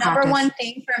 Yeah, the number one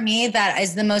thing for me that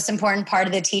is the most important part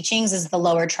of the teachings is the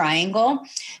lower triangle.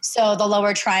 So the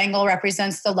lower triangle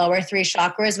represents the lower three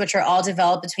chakras, which are all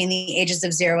developed between the ages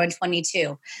of 0 and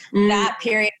 22. That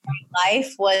period of my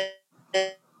life was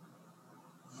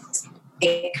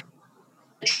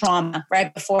trauma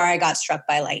right before I got struck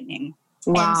by lightning.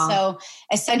 Wow. And so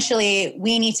essentially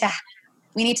we need to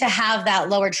have that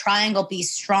lower triangle be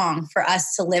strong for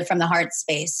us to live from the heart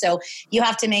space. So you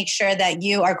have to make sure that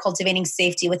you are cultivating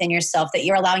safety within yourself, that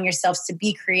you're allowing yourself to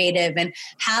be creative and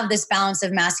have this balance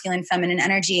of masculine, feminine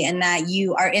energy, and that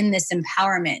you are in this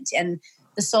empowerment and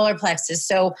the solar plexus.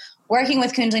 So working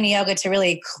with Kundalini yoga to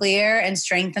really clear and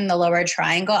strengthen the lower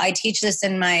triangle. I teach this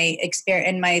in my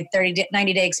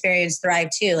 90-day experience Thrive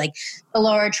too. Like the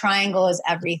lower triangle is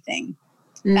everything.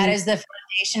 That is the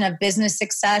foundation of business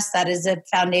success. That is the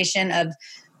foundation of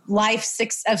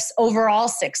of overall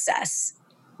success.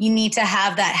 You need to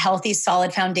have that healthy,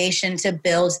 solid foundation to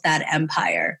build that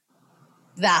empire,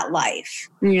 that life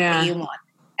that you want.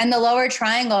 And the lower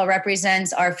triangle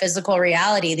represents our physical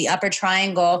reality. The upper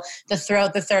triangle, the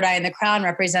throat, the third eye, and the crown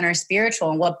represent our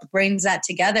spiritual. And what brings that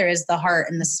together is the heart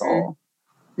and the soul.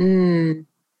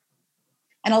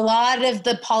 And a lot of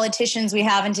the politicians we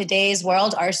have in today's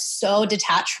world are so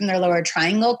detached from their lower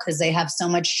triangle because they have so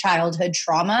much childhood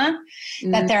trauma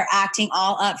that they're acting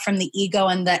all up from the ego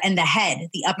and the head,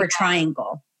 the upper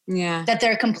triangle. Yeah. That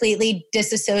they're completely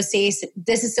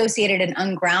disassociated and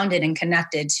ungrounded and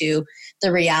connected to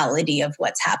the reality of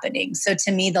what's happening. So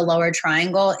to me, the lower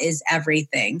triangle is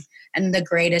everything. And the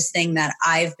greatest thing that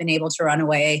I've been able to run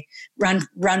with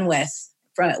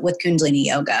Kundalini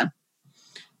Yoga.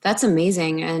 That's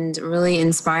amazing and really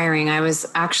inspiring. I was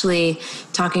actually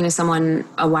talking to someone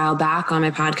a while back on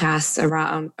my podcast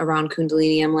around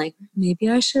Kundalini. I'm like, maybe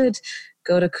I should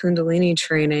go to Kundalini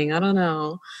training. I don't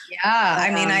know. Yeah.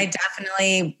 I mean, I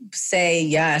definitely say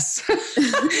yes.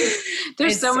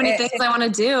 There's so many things I want to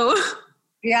do.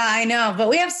 Yeah, I know. But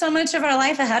we have so much of our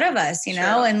life ahead of us, you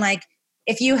know? And like,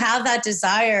 if you have that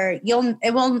desire, you'll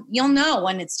know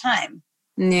when it's time.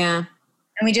 Yeah.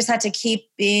 And we just have to keep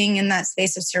being in that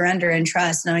space of surrender and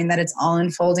trust, knowing that it's all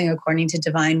unfolding according to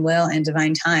divine will and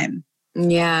divine time.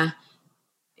 Yeah.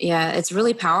 Yeah. It's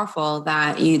really powerful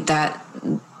that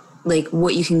like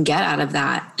what you can get out of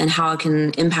that and how it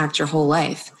can impact your whole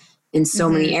life in so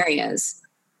many areas.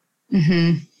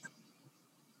 Mm-hmm.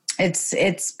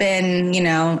 It's been, you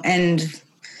know, and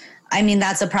I mean,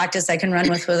 that's a practice I can run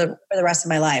with for the rest of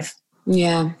my life.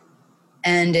 Yeah.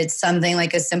 And it's something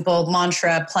like a simple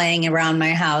mantra playing around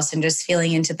my house and just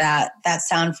feeling into that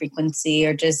sound frequency,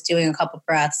 or just doing a couple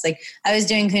breaths. Like I was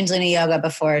doing Kundalini Yoga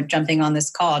before jumping on this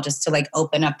call, just to like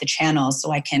open up the channels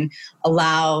so I can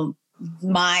allow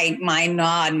my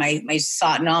nod, my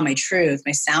sat na, my truth,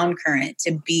 my sound current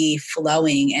to be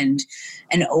flowing and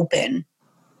open.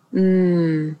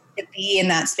 To be in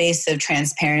that space of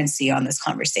transparency on this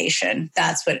conversation.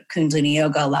 That's what Kundalini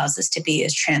Yoga allows us to be,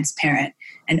 is transparent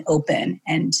and open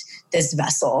and this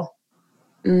vessel.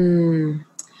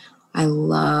 I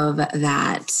love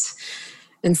that.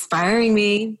 Inspiring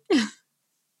me.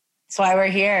 That's why we're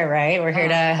here, right? We're here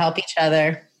to help each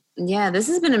other. Yeah, this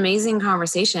has been an amazing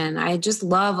conversation. I just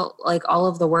love like all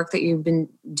of the work that you've been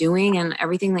doing and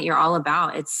everything that you're all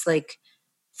about. It's like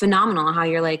phenomenal how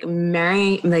you're like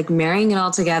marrying it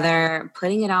all together,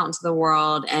 putting it out into the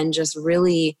world, and just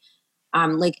really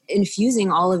like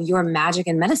infusing all of your magic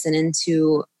and medicine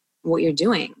into what you're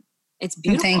doing. It's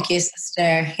beautiful. Thank you,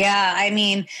 sister. Yeah, I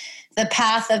mean, the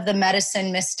path of the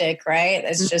medicine mystic, right?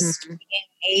 It's just being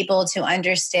able to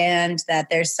understand that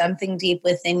there's something deep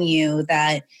within you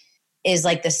that is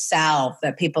like the salve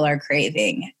that people are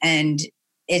craving. And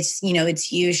it's, you know,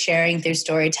 it's you sharing through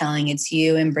storytelling. It's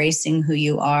you embracing who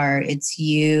you are. It's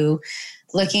you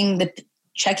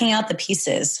checking out the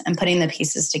pieces and putting the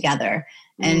pieces together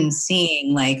and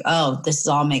seeing like, oh, this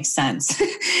all makes sense.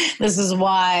 This is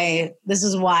why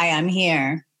I'm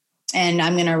here, and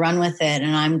I'm going to run with it,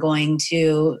 and I'm going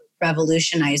to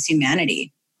revolutionize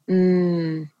humanity.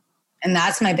 And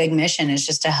that's my big mission, is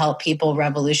just to help people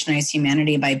revolutionize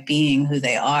humanity by being who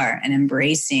they are and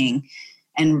embracing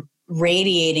and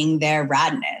radiating their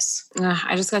radness.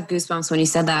 I just got goosebumps when you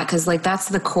said that, because like that's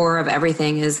the core of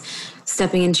everything, is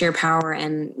stepping into your power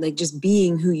and like just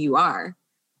being who you are.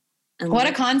 And what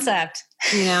a concept,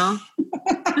 you know?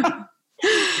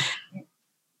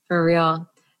 For real.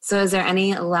 So is there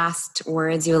any last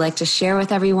words you would like to share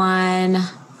with everyone?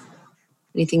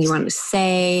 Anything you want to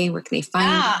say? Where can they find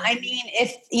you? I mean,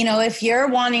 if you're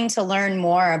wanting to learn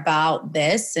more about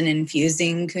this and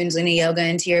infusing Kundalini Yoga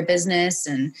into your business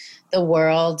and the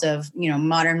world of, you know,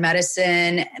 modern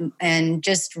medicine, and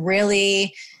just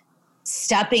really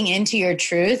stepping into your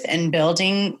truth and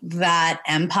building that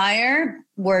empire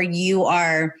where you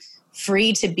are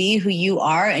free to be who you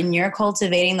are and you're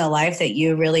cultivating the life that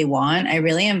you really want, I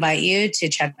really invite you to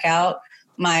check out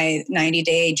my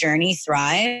 90-day journey,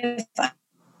 Thrive.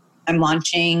 I'm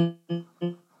launching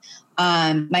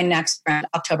my next brand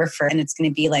October 1st, and it's going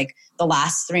to be like the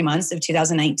last 3 months of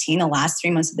 2019, the last 3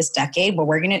 months of this decade,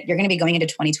 where you're going to be going into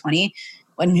 2020,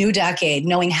 a new decade,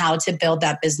 knowing how to build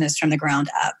that business from the ground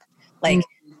up. Like,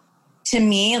 to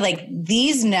me, like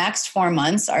these next 4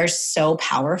 months are so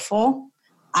powerful.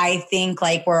 I think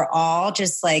like we're all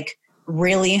just like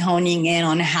really honing in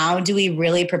on how do we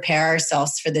really prepare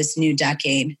ourselves for this new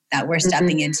decade that we're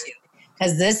stepping into.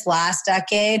 Because this last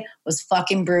decade was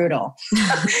fucking brutal.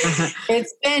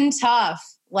 It's been tough,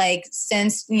 like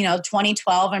since,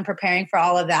 2012 and preparing for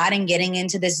all of that and getting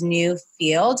into this new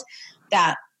field,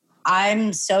 that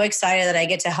I'm so excited that I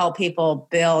get to help people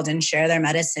build and share their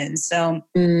medicine. So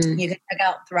you can check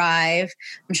out Thrive.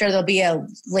 I'm sure there'll be a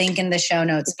link in the show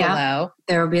notes below.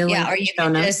 There will be a link. Or you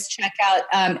can just check out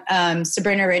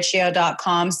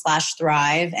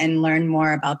SabrinaRiccio.com/thrive and learn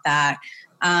more about that.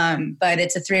 But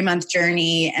it's a 3-month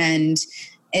journey, and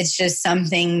it's just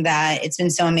something that it's been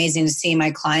so amazing to see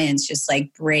my clients just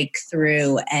like break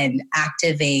through and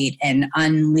activate and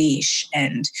unleash,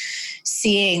 and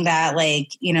seeing that, like,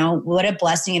 you know, what a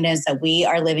blessing it is that we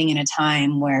are living in a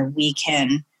time where we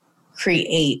can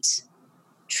truly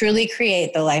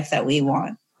create the life that we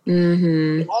want.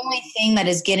 The only thing that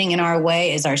is getting in our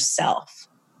way is ourself.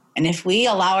 And if we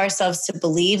allow ourselves to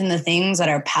believe in the things that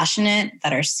are passionate,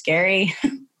 that are scary,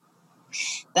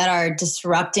 that are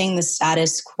disrupting the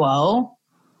status quo,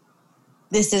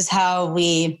 this is how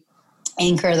we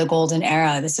anchor the golden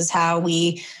era. This is how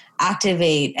we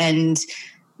activate and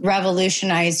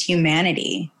revolutionize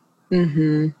humanity.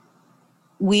 The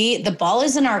ball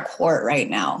is in our court right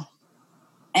now.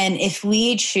 And if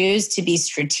we choose to be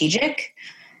strategic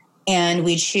and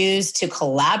we choose to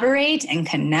collaborate and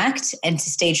connect and to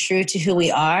stay true to who we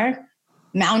are,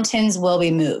 mountains will be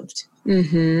moved.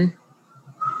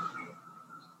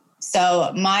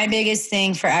 So my biggest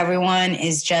thing for everyone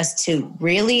is just to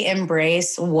really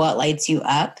embrace what lights you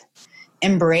up,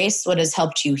 embrace what has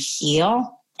helped you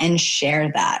heal, and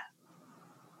share that.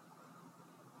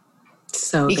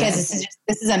 So because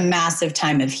this is a massive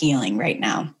time of healing right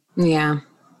now. Yeah.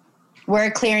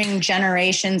 We're clearing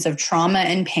generations of trauma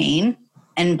and pain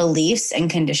and beliefs and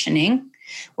conditioning.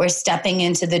 We're stepping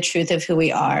into the truth of who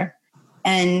we are.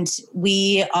 And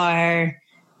we are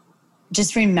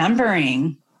just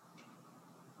remembering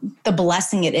the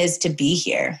blessing it is to be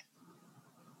here.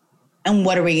 And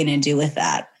what are we going to do with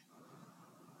that?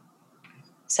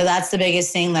 So that's the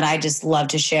biggest thing that I just love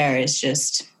to share, is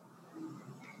just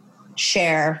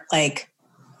share like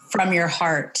from your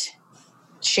heart,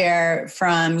 share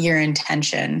from your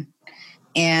intention,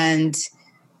 and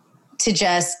to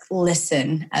just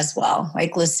listen as well,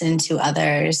 like listen to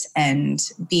others and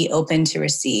be open to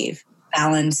receive,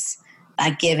 balance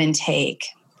that give and take,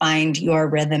 find your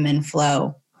rhythm and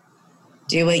flow.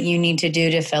 Do what you need to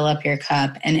do to fill up your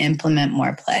cup and implement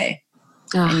more play.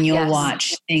 And you'll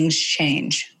watch things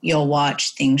change. You'll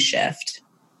watch things shift.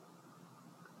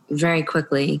 Very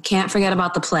quickly. Can't forget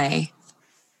about the play.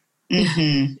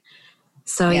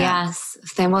 So yes.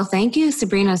 Well, thank you,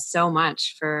 Sabrina, so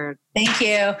much for. Thank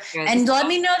you. And let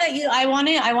me know that I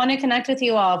want to connect with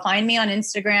you all. Find me on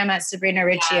Instagram at Sabrina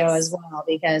Riccio as well,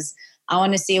 because I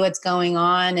want to see what's going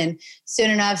on. And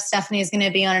soon enough, Stephanie is going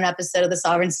to be on an episode of the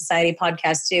Sovereign Society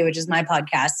podcast too, which is my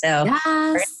podcast. So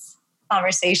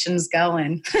conversations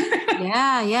going.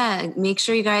 Yeah. Make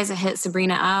sure you guys hit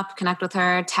Sabrina up, connect with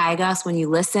her, tag us when you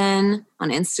listen on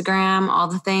Instagram, all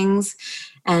the things.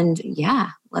 And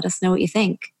let us know what you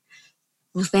think.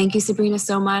 Well, thank you, Sabrina,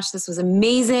 so much. This was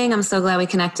amazing. I'm so glad we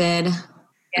connected.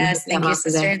 Yes, thank you,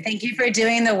 sister. And thank you for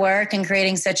doing the work and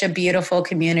creating such a beautiful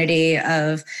community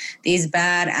of these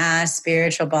badass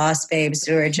spiritual boss babes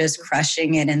who are just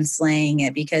crushing it and slaying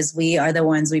it, because we are the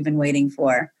ones we've been waiting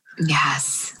for.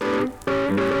 Yes.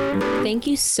 Thank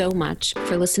you so much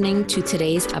for listening to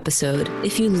today's episode.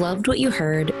 If you loved what you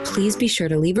heard, please be sure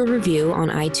to leave a review on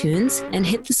iTunes and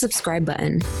hit the subscribe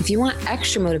button. If you want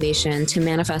extra motivation to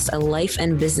manifest a life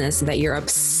and business that you're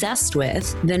obsessed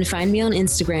with, then find me on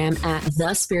Instagram at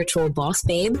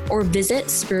thespiritualbossbabe or visit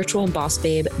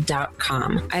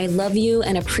spiritualbossbabe.com. I love you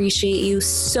and appreciate you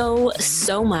so,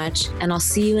 so much, and I'll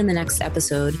see you in the next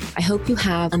episode. I hope you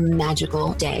have a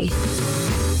magical day.